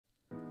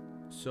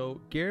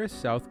So Gareth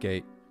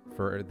Southgate,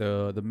 for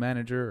the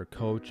manager or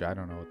coach, I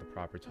don't know what the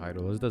proper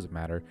title is, doesn't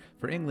matter.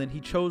 For England,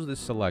 he chose this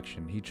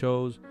selection. He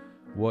chose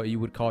what you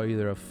would call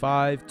either a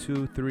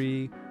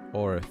 5-2-3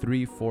 or a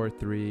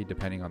 3-4-3,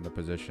 depending on the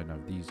position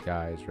of these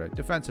guys, right?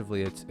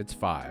 Defensively, it's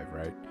five,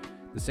 right?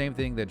 The same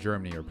thing that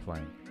Germany are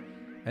playing.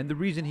 And the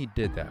reason he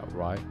did that,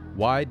 right?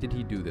 Why did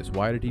he do this?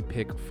 Why did he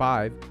pick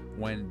five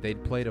when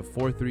they'd played a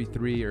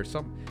 4-3-3 or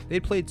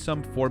they'd played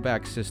some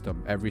four-back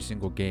system every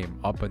single game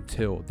up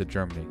until the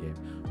Germany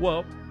game?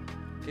 Well,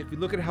 if you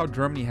look at how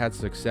Germany had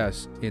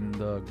success in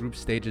the group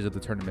stages of the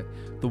tournament,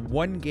 the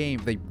one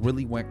game they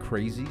really went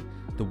crazy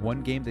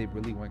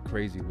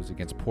was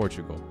against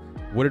Portugal.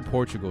 What did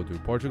Portugal do?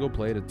 Portugal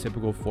played a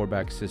typical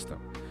four-back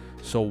system.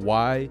 So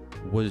why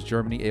was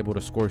Germany able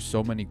to score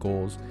so many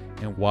goals,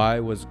 and why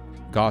was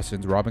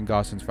Robin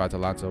Gosens for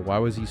Atalanta, why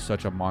was he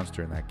such a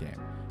monster in that game?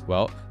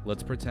 Well,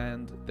 let's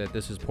pretend that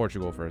this is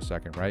Portugal for a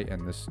second, right?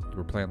 And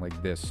we're playing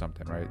like this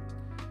something, right?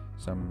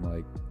 Some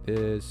like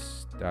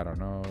this, I don't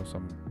know,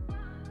 some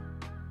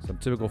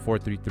typical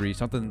 4-3-3,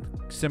 something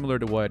similar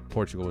to what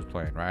Portugal was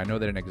playing, right? I know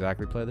they didn't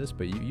exactly play this,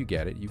 but you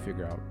get it. You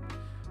figure out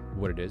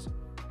what it is.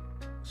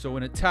 So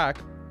in attack,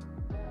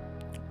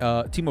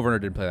 Timo Werner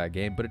didn't play that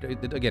game, but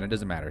again, it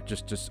doesn't matter.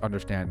 Just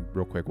understand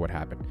real quick what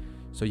happened.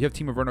 So you have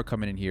Timo Werner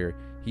coming in here.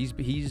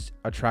 He's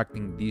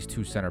attracting these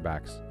two center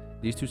backs.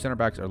 These two center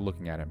backs are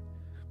looking at him.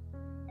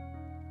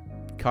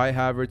 Kai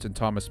Havertz and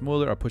Thomas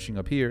Muller are pushing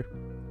up here.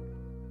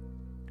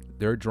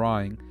 They're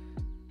drawing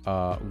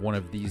one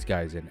of these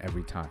guys in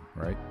every time,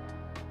 right?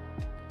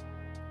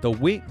 The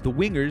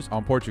wingers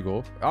on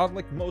Portugal,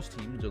 like most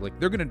teams,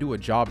 they're gonna do a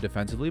job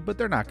defensively, but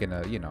they're not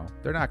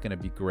gonna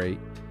be great.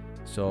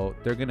 So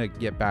they're gonna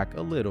get back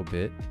a little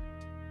bit,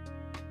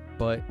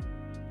 but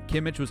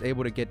Kimmich was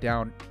able to get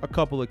down a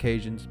couple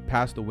occasions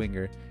past the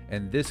winger,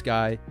 and this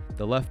guy,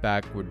 the left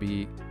back, would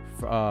be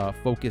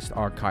focused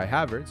on Kai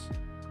Havertz,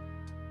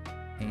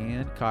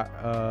 and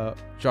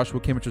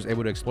Joshua Kimmich was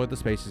able to exploit the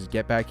spaces,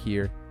 get back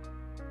here,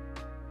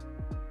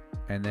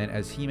 and then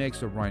as he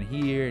makes a run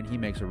here, and he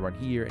makes a run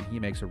here, and he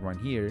makes a run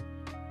here,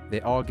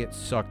 they all get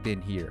sucked in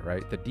here,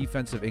 right? The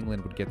defense of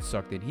England would get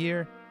sucked in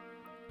here.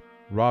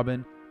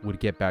 Robin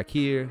would get back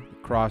here, the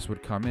cross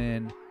would come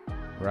in,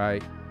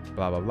 right?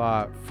 Blah blah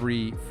blah.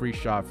 Free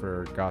shot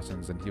for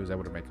Gosens, and he was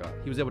able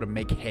to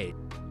make hay.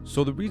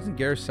 So the reason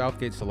Gareth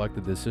Southgate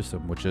selected this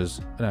system, which is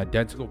an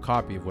identical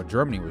copy of what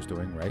Germany was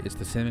doing, right? It's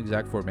the same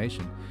exact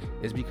formation,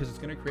 is because it's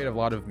going to create a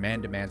lot of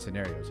man-to-man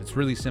scenarios. It's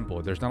really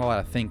simple. There's not a lot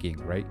of thinking,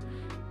 right?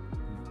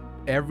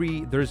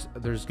 There's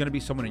going to be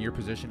someone in your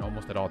position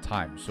almost at all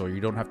times, so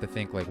you don't have to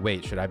think like,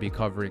 wait, should I be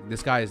covering?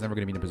 This guy is never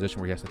going to be in a position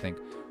where he has to think,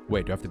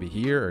 wait, do I have to be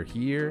here or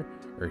here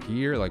or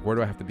here? Like, where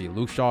do I have to be?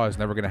 Luke Shaw is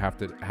never going to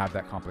have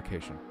that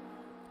complication.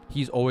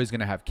 He's always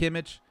going to have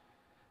Kimmich.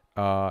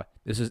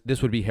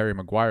 This would be Harry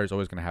Maguire is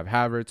always going to have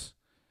Havertz.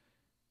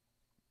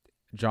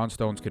 John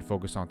Stones could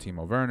focus on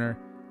Timo Werner.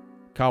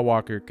 Kyle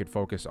Walker could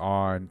focus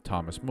on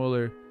Thomas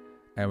Muller.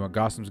 And when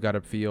Gosens got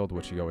upfield,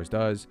 which he always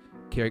does,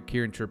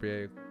 Kieran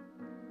Trippier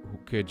who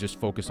could just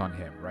focus on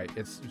him, right?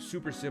 It's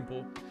super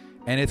simple,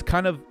 and it's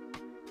kind of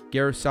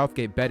Gareth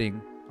Southgate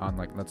betting on,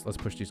 like, let's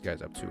push these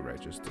guys up too, right?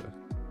 Just to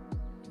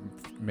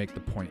make the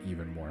point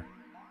even more.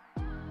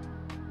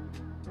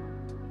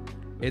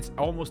 It's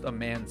almost a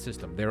man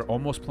system. They're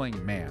almost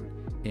playing man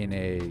in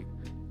a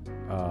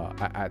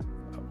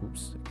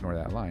oops, ignore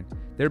that line.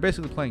 They're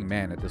basically playing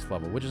man at this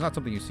level, which is not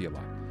something you see a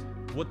lot.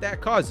 What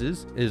that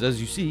causes is, as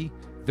you see,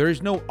 there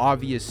is no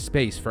obvious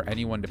space for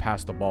anyone to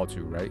pass the ball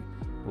to, right?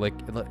 Like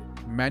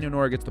Manuel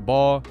Neuer gets the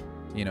ball,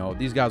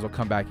 these guys will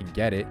come back and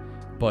get it,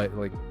 but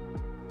like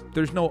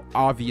there's no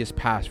obvious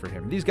pass for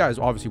him. These guys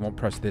obviously won't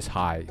press this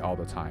high all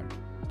the time.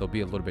 They'll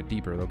be a little bit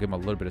deeper. They'll give him a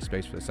little bit of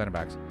space for the center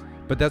backs,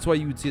 but that's why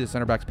you would see the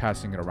center backs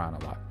passing it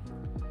around a lot.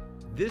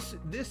 This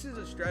is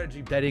a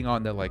strategy betting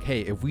on that, like,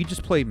 hey, if we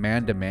just play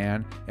man to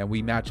man and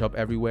we match up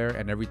everywhere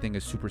and everything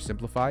is super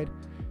simplified,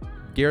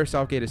 Gareth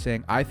Southgate is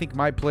saying, I think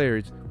my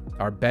players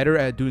are better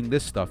at doing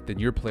this stuff than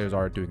your players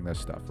are at doing this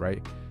stuff,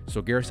 right?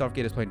 So Gareth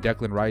Southgate is playing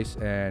Declan Rice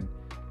and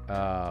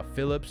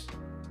Phillips.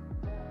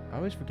 I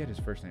always forget his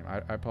first name.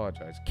 I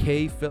apologize.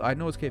 I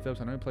know it's Kay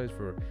Phillips. I know he plays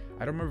for,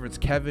 I don't remember if it's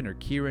Kevin or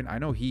Kieran. I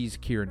know he's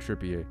Kieran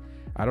Trippier.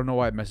 I don't know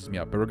why it messes me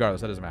up, but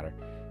regardless, that doesn't matter.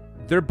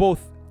 They're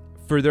both,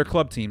 for their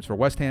club teams, for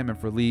West Ham and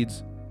for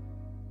Leeds,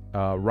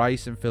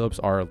 Rice and Phillips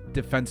are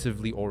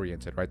defensively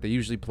oriented, right? They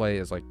usually play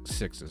as like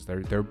sixes.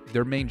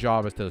 Their main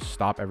job is to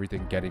stop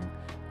everything getting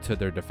to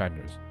their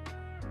defenders.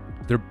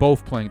 They're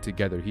both playing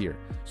together here,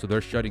 so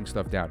they're shutting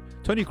stuff down.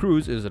 Toni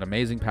Kroos is an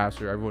amazing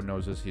passer. Everyone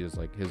knows this. He is,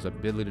 like, his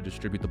ability to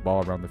distribute the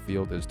ball around the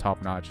field is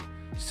top notch,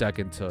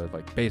 second to,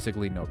 like,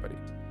 basically nobody.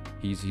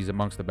 He's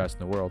amongst the best in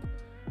the world,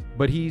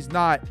 but he's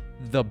not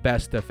the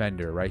best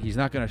defender, right? He's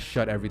not going to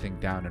shut everything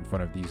down in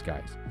front of these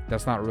guys.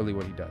 That's not really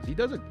what he does. He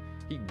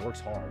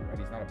works hard, right?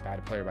 He's not a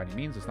bad player by any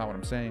means. That's not what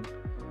I'm saying.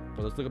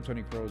 But let's look up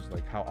Toni Kroos,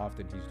 like how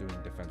often he's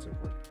doing defensive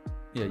work.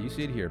 Yeah, you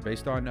see it here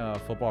based on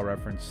Football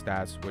Reference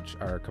stats, which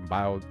are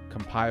compiled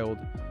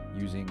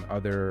using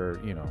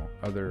other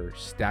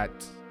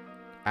stats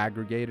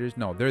aggregators.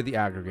 No, they're the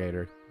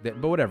aggregator.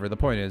 But whatever. The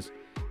point is,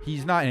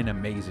 he's not an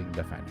amazing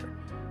defender.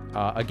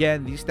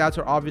 Again, these stats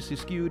are obviously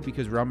skewed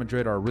because Real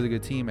Madrid are a really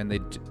good team, and they,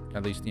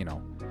 at least, you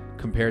know,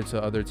 compared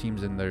to other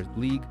teams in their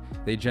league,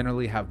 they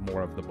generally have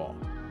more of the ball.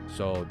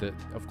 So,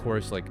 of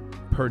course, like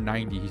per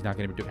 90, he's not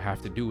going to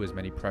have to do as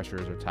many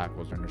pressures or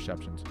tackles or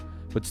interceptions.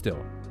 But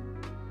still,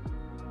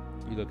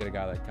 you look at a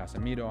guy like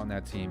Casemiro on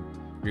that team,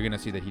 you're going to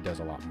see that he does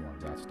a lot more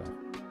of that stuff.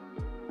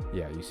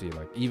 Yeah, you see,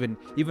 like even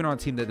on a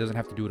team that doesn't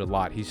have to do it a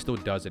lot, he still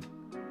does it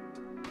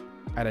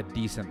at a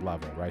decent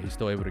level, right? He's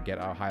still able to get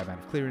a high amount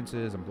of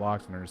clearances and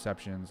blocks and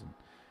interceptions and,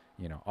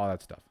 you know, all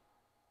that stuff.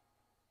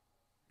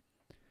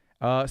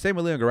 Same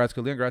with Leon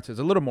Goretzka. Leon Goretzka is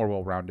a little more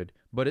well-rounded,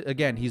 but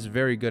again, he's a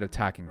very good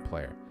attacking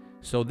player.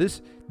 So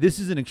this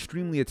is an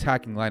extremely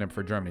attacking lineup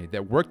for Germany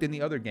that worked in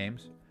the other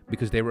games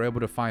because they were able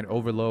to find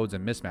overloads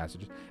and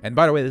mismatches. And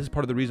by the way, this is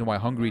part of the reason why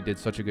Hungary did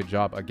such a good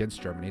job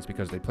against Germany, is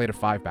because they played a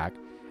 5-back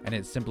and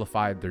it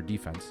simplified their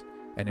defense.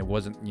 And it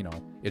wasn't, you know,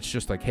 it's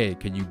just like, hey,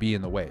 can you be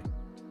in the way?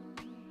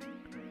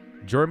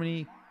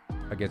 Germany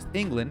against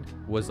England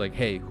was like,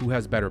 hey, who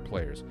has better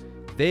players?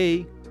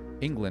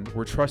 England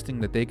were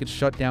trusting that they could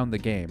shut down the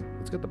game.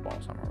 Let's get the ball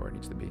somewhere where it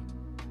needs to be.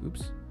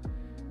 Oops.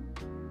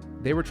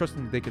 They were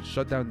trusting that they could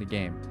shut down the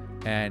game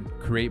and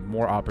create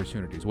more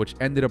opportunities, which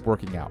ended up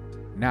working out.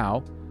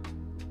 Now,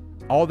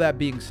 all that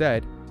being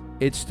said,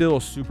 it's still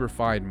a super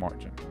fine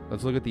margin.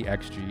 Let's look at the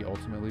XG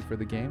ultimately for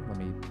the game. Let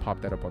me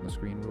pop that up on the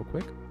screen real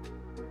quick.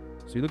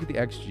 So you look at the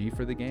XG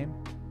for the game.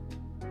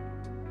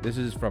 This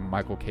is from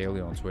Michael Cayley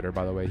on Twitter,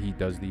 by the way. He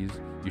does these.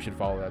 You should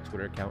follow that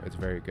Twitter account. It's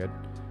very good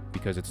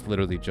because it's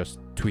literally just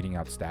tweeting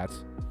out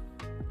stats.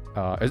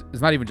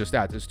 It's not even just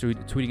stats. It's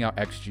tweeting out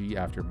XG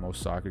after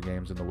most soccer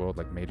games in the world,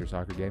 like major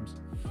soccer games.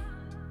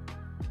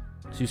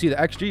 So you see the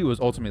XG was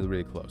ultimately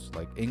really close.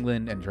 Like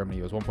England and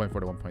Germany was 1.4 to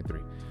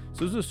 1.3.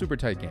 So this was a super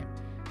tight game.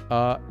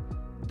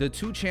 The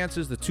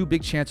two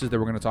big chances that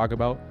we're going to talk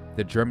about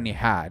that Germany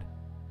had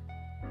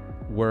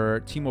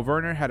were Timo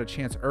Werner had a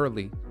chance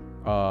early.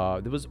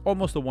 There was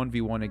almost a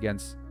 1v1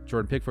 against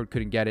Jordan Pickford,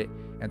 couldn't get it.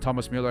 And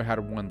Thomas Müller had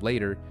one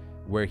later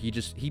where he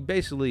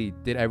basically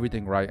did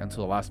everything right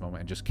until the last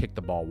moment and just kicked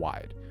the ball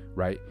wide,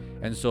 right?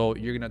 And so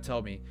you're going to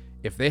tell me,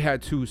 if they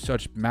had two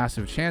such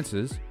massive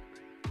chances,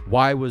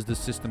 why was the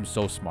system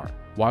so smart?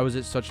 Why was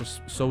it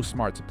so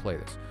smart to play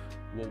this?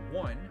 Well,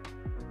 one,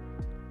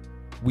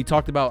 we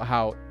talked about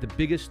how the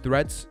biggest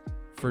threats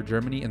for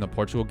Germany in the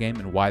Portugal game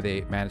and why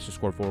they managed to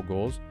score 4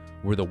 goals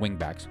were the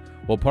wingbacks.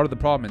 Well, part of the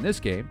problem in this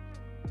game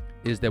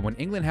is that when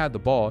England had the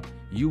ball,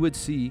 you would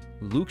see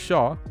Luke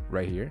Shaw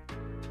right here.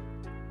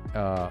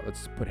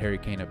 Let's put Harry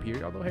Kane up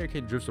here. Although Harry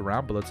Kane drifts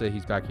around, but let's say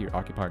he's back here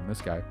occupying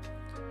this guy.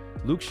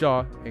 Luke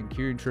Shaw and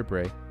Kieran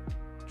Trippier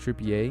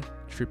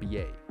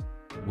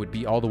would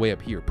be all the way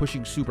up here,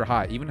 pushing super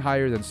high, even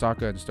higher than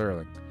Saka and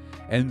Sterling.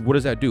 And what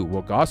does that do?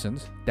 Well,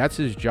 Gosens, that's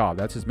his job.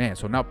 That's his man.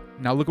 So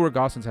now look where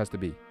Gosens has to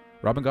be.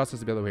 Robin Gosens has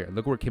to be all the way here.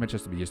 Look where Kimmich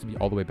has to be. He has to be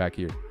all the way back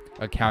here,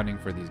 accounting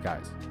for these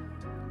guys.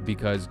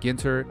 Because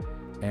Ginter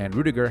and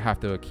Rudiger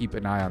have to keep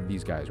an eye on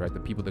these guys, right? The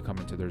people that come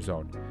into their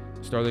zone.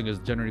 Sterling is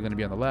generally going to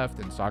be on the left,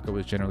 and Saka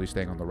was generally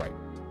staying on the right.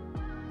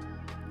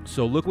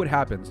 So look what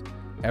happens.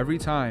 Every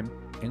time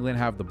England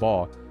have the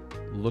ball,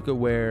 look at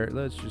where,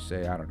 let's just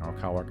say, I don't know,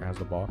 Kyle Walker has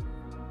the ball.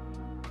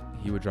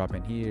 He would drop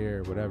in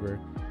here, whatever.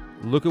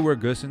 Look at where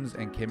Gosens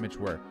and Kimmich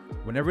were.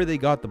 Whenever they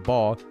got the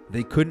ball,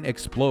 they couldn't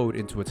explode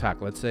into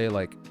attack. Let's say,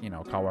 like, you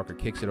know, Kyle Walker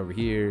kicks it over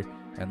here,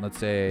 and let's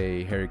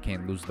say Harry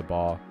Kane loses the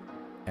ball,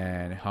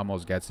 and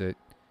Hummels gets it,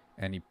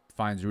 and he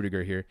finds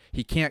Rudiger here.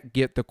 He can't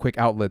get the quick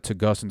outlet to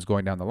Gosens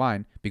going down the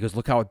line because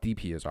look how deep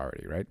he is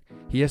already, right?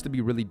 He has to be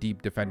really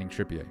deep defending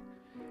Trippier.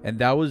 And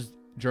that was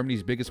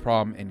Germany's biggest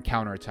problem in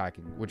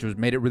counterattacking, which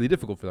made it really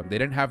difficult for them. They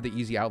didn't have the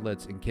easy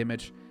outlets in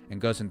Kimmich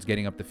and Gosens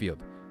getting up the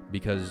field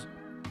because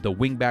the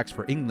wingbacks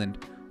for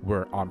England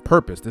were on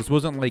purpose. This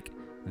wasn't like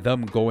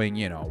them going,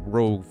 you know,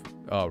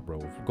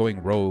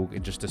 going rogue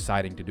and just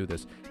deciding to do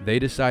this. They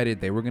decided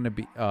they were going to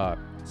be,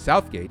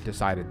 Southgate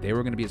decided they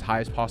were going to be as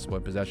high as possible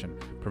in possession,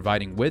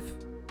 providing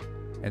width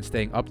and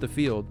staying up the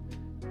field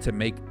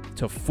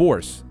to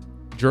force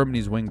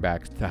Germany's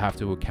wingbacks to have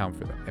to account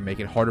for them and make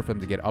it harder for them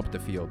to get up the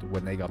field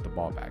when they got the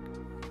ball back.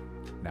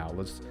 Now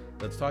let's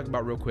talk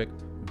about real quick,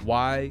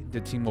 why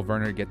did Timo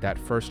Werner get that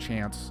first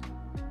chance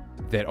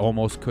that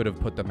almost could have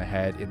put them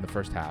ahead in the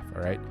first half?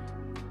 All right.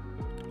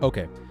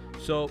 Okay.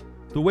 So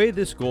the way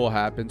this goal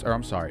happens, or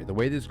I'm sorry, the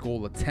way this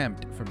goal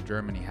attempt from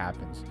Germany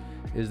happens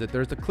is that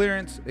there's the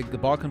clearance, the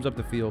ball comes up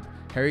the field,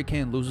 Harry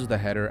Kane loses the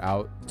header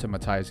out to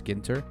Matthias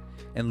Ginter,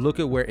 and look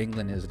at where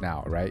England is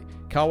now, right?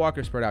 Kyle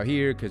Walker spread out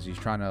here because he's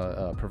trying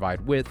to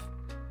provide width.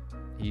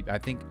 I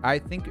think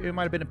it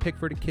might have been a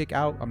Pickford to kick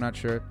out, I'm not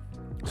sure.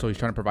 So he's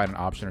trying to provide an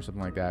option or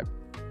something like that.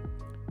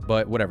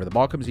 But whatever, the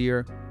ball comes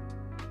here.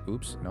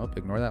 Oops, nope,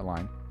 ignore that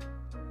line.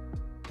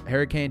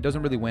 Harry Kane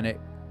doesn't really win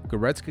it.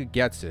 Goretzka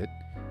gets it.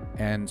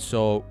 And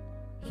so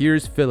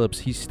here's Phillips.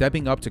 He's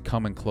stepping up to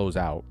come and close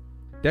out.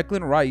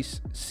 Declan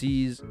Rice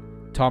sees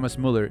Thomas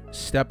Müller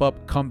step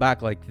up, come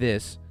back like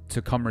this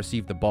to come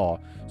receive the ball.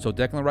 So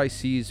Declan Rice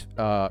sees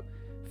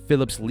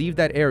Phillips leave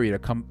that area to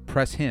come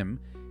press him,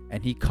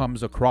 and he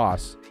comes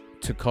across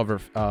to cover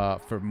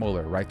for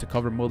Muller, right? To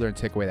cover Muller and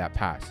take away that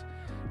pass.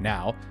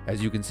 Now,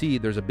 as you can see,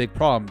 there's a big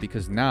problem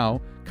because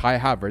now Kai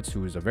Havertz,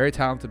 who is a very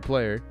talented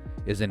player,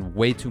 is in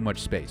way too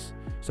much space.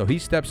 So he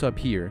steps up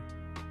here.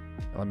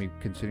 Let me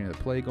continue the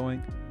play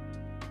going.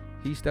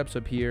 He steps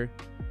up here.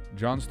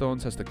 John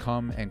Stones has to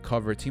come and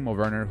cover Timo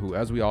Werner, who,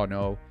 as we all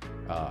know,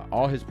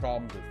 all his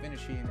problems with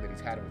finishing that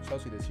he's had with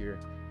Chelsea this year,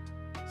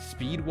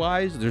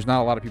 speed-wise, there's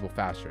not a lot of people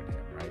faster than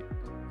him, right?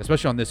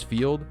 Especially on this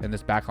field and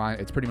this back line,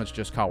 it's pretty much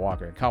just Kyle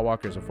Walker. And Kyle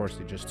Walker is,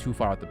 unfortunately, just too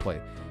far out the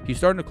play. He's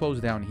starting to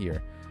close down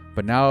here.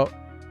 But now,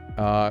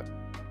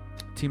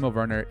 Timo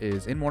Werner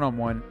is in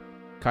one-on-one.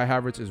 Kai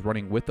Havertz is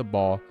running with the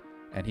ball,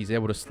 and he's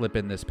able to slip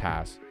in this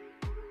pass.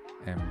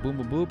 And boom,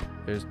 boom, boom.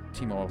 There's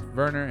Timo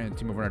Werner, and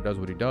Timo Werner does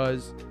what he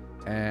does.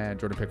 And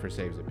Jordan Pickford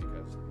saves it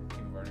because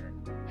Timo Werner,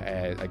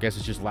 I guess,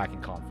 is just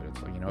lacking confidence.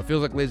 So, you know, it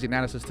feels like lazy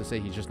analysis to say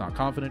he's just not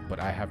confident, but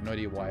I have no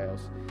idea why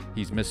else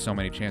he's missed so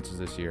many chances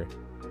this year.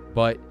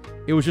 But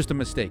it was just a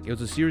mistake. It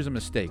was a series of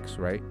mistakes,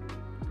 right?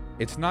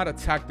 It's not a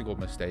tactical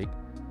mistake.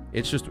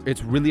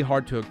 It's really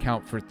hard to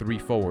account for three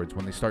forwards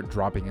when they start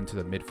dropping into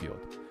the midfield,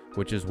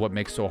 which is what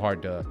makes so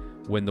hard to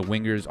when the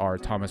wingers are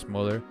Thomas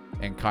Muller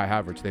and Kai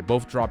Havertz. They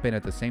both drop in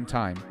at the same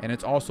time, and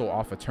it's also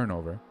off a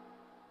turnover.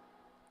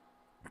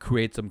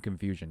 Create some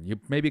confusion.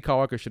 Maybe Kyle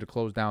Walker should have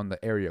closed down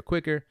the area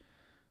quicker,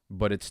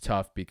 but it's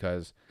tough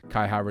because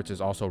Kai Havertz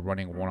is also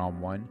running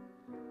one-on-one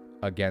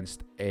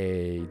against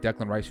a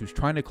Declan Rice who's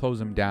trying to close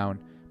him down,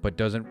 but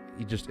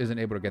he just isn't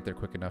able to get there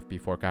quick enough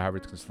before Kai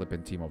Havertz can slip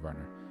in Timo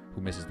Werner,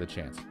 who misses the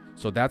chance.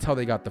 So that's how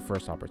they got the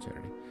first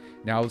opportunity.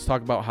 Now let's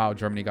talk about how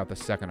Germany got the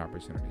second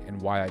opportunity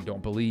and why I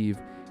don't believe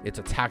it's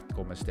a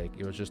tactical mistake.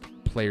 It was just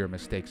player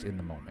mistakes in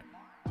the moment.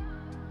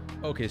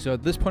 Okay, so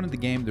at this point in the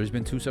game, there's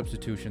been two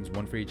substitutions,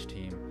 one for each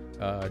team.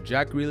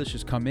 Jack Grealish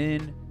has come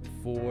in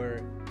for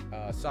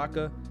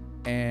Saka,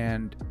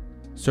 and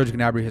Serge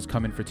Gnabry has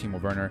come in for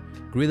Timo Werner.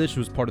 Grealish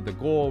was part of the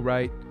goal,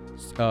 right?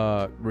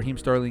 Raheem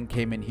Sterling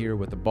came in here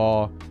with the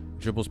ball,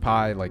 dribbles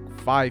by like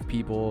 5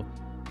 people,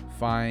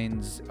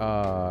 finds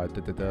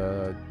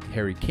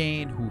Harry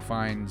Kane, who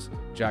finds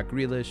Jack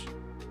Grealish.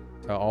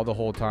 All the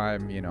whole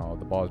time, you know,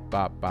 the ball is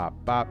bop, bop,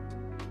 bop.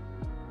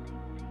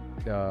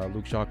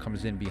 Luke Shaw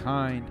comes in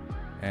behind,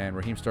 and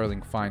Raheem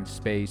Sterling finds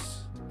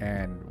space,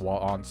 and while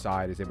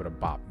onside is able to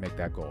make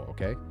that goal,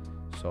 okay?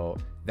 So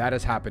that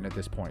has happened at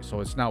this point.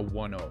 So it's now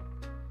 1-0.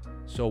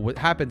 So what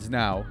happens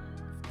now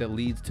that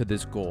leads to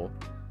this goal,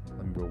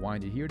 let me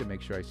rewind it here to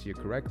make sure I see it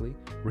correctly.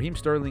 Raheem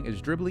Sterling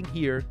is dribbling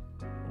here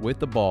with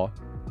the ball,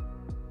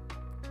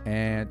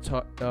 and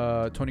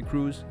Toni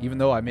Kroos, even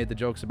though I made the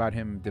jokes about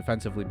him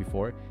defensively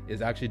before,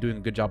 is actually doing a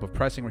good job of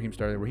pressing Raheem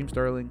Sterling. Raheem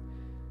Sterling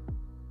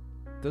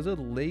does a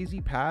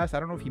lazy pass. I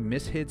don't know if he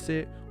mishits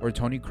it or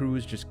Toni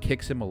Kroos just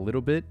kicks him a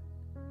little bit.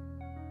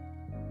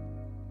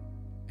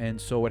 And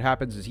so what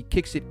happens is he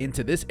kicks it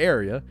into this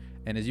area,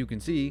 and as you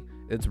can see,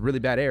 it's a really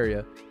bad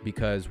area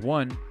because,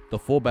 one, the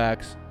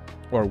fullbacks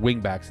or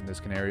wingbacks in this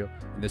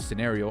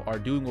scenario are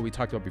doing what we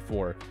talked about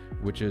before,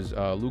 which is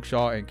Luke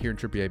Shaw and Kieran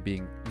Trippier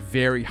being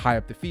very high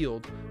up the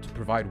field to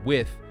provide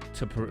width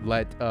to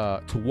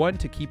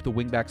keep the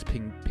wingbacks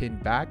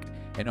pinned back,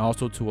 and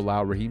also to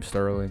allow Raheem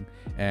Sterling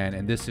and,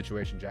 in this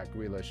situation, Jack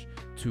Grealish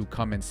to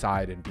come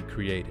inside and be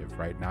creative,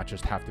 right? Not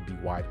just have to be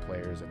wide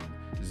players and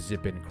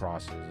zip in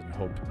crosses and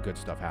hope good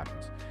stuff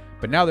happens.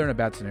 But now they're in a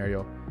bad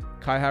scenario.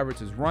 Kai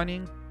Havertz is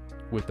running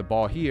with the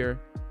ball here,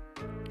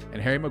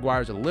 and Harry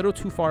Maguire is a little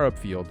too far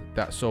upfield.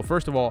 So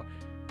first of all,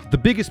 the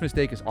biggest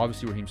mistake is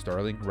obviously Raheem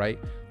Sterling, right?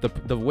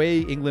 The way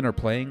England are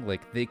playing,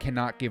 like, they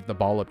cannot give the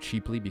ball up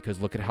cheaply because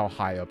look at how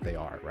high up they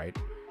are, right?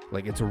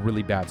 Like, it's a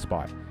really bad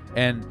spot.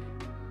 And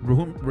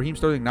Raheem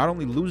Sterling not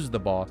only loses the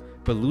ball,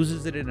 but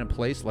loses it in a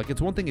place. Like,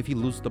 it's one thing if he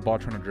loses the ball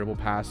trying to dribble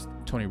past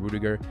Tony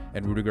Rudiger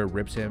and Rudiger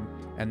rips him,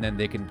 and then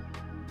they can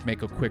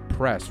make a quick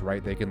press,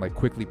 right? They can, like,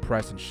 quickly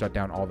press and shut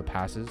down all the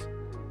passes,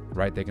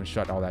 right? They can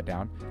shut all that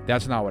down.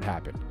 That's not what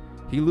happened.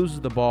 He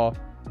loses the ball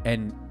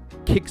and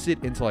kicks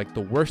it into, like,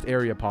 the worst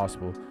area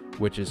possible,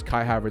 which is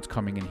Kai Havertz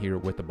coming in here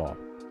with the ball.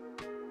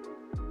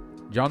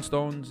 John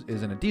Stones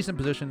is in a decent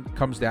position,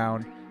 comes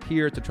down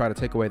here to try to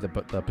take away the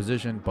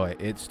position,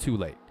 but it's too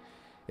late.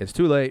 It's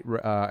too late,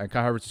 and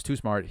Kai Havertz is too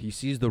smart. He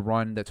sees the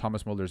run that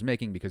Thomas Muller is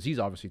making because he's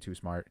obviously too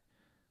smart.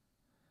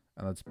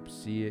 And let's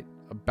see it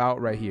about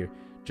right here.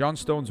 John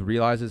Stones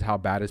realizes how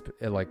bad it's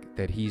like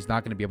that he's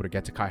not going to be able to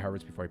get to Kai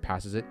Havertz before he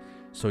passes it,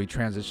 so he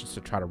transitions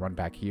to try to run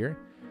back here.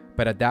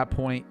 But at that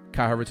point,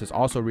 Kai Havertz has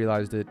also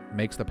realized it,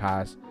 makes the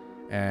pass,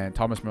 and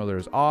Thomas Muller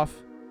is off.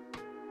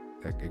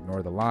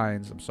 Ignore the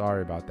lines. I'm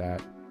sorry about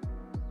that.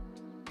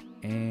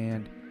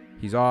 And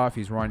he's off.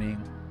 He's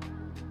running.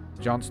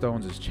 John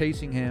Stones is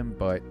chasing him,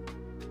 but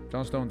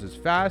John Stones is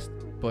fast,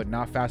 but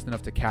not fast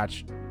enough to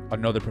catch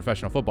another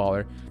professional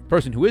footballer. The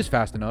person who is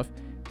fast enough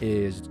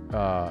is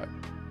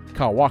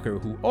Kyle Walker,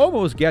 who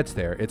almost gets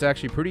there. It's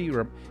actually pretty.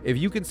 If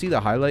you can see the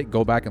highlight,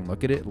 go back and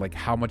look at it. Like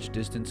how much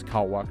distance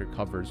Kyle Walker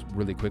covers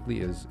really quickly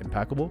is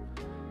impeccable.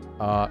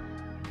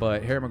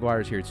 But Harry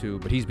Maguire's here too,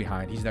 but he's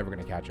behind. He's never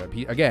going to catch up.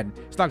 Again,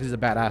 it's not because he's a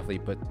bad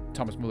athlete, but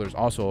Thomas Muller is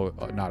also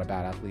not a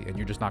bad athlete, and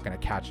you're just not going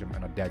to catch him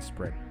in a dead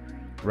sprint,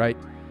 right?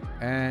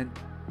 And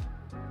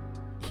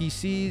he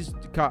sees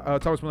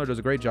Thomas Muller does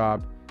a great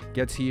job,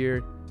 gets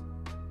here,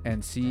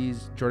 and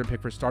sees Jordan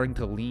Pickford starting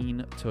to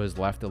lean to his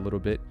left a little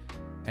bit,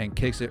 and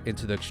kicks it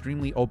into the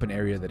extremely open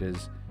area that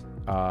is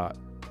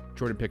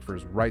Jordan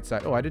Pickford's right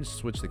side. Oh, I didn't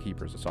switch the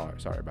keepers.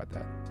 Sorry about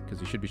that, because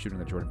he should be shooting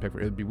at Jordan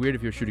Pickford. It would be weird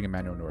if he was shooting at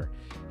Manuel Neuer.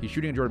 He's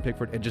shooting at Jordan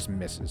Pickford and just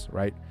misses,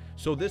 right?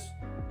 So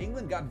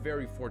England got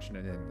very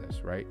fortunate in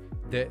this, right?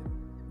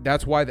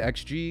 That's why the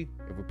XG,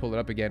 if we pull it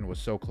up again, was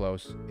so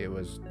close. It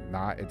was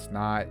not. It's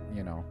not.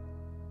 You know,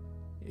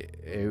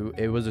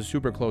 it was a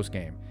super close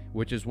game,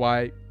 which is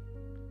why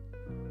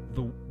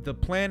the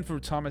plan for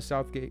Gareth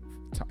Southgate,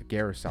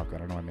 I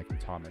don't know why I'm making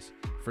Thomas.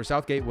 For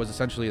Southgate was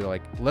essentially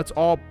like, let's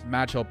all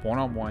match up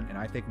one-on-one, and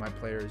I think my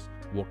players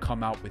will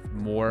come out with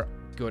more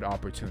good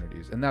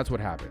opportunities. And that's what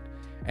happened.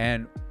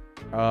 And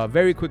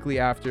very quickly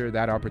after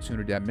that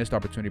opportunity, that missed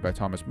opportunity by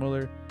Thomas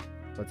Muller,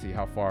 let's see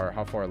how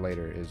far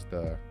later is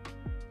the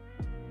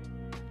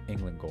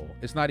England goal.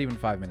 It's not even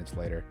 5 minutes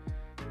later.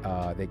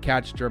 They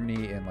catch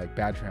Germany in like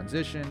bad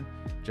transition.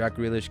 Jack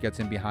Grealish gets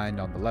in behind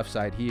on the left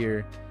side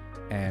here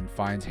and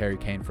finds Harry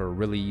Kane for a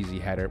really easy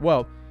header.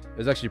 Well, it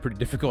was actually a pretty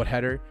difficult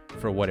header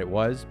for what it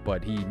was,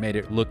 but he made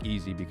it look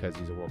easy because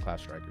he's a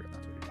world-class striker, and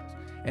that's what he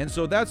does. And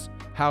so that's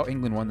how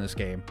England won this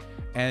game.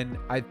 And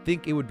I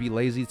think it would be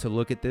lazy to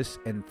look at this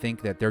and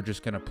think that they're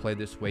just going to play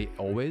this way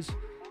always.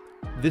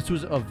 This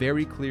was a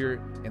very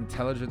clear,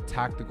 intelligent,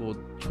 tactical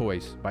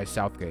choice by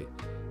Southgate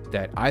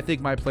that I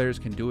think my players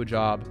can do a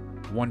job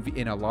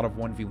in a lot of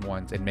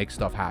 1v1s and make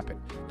stuff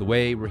happen. The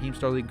way Raheem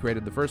Sterling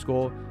created the first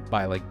goal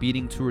by like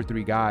beating 2 or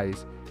 3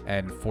 guys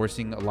and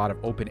forcing a lot of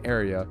open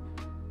area,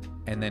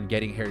 and then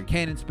getting Harry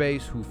Kane in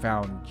space, who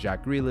found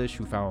Jack Grealish,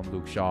 who found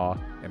Luke Shaw,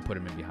 and put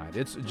him in behind.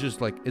 It's just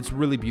like, it's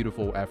really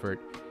beautiful effort,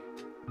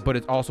 but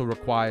it also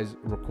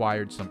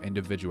required some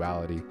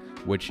individuality,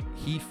 which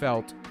he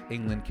felt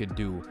England could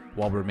do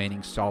while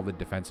remaining solid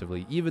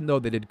defensively, even though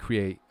they did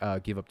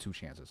give up 2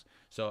 chances.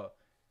 So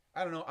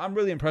I don't know. I'm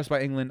really impressed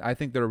by England. I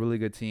think they're a really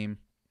good team.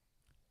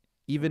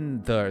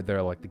 Even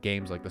they're like the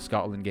games, like the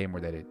Scotland game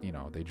where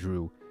they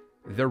drew,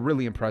 they're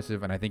really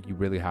impressive, and I think you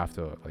really have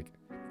to like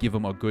give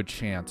them a good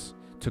chance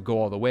to go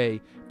all the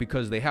way,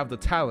 because they have the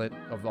talent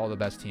of all the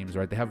best teams,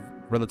 right? They have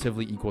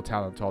relatively equal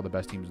talent to all the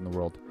best teams in the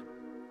world.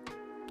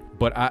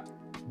 But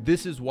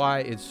this is why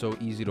it's so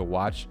easy to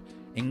watch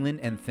England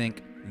and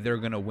think they're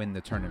going to win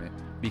the tournament,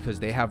 because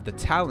they have the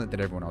talent that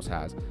everyone else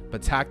has.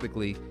 But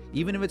tactically,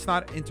 even if it's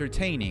not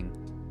entertaining,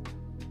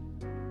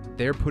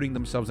 they're putting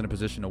themselves in a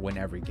position to win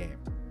every game.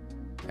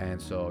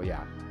 And so,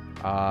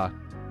 yeah,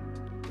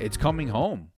 it's coming home.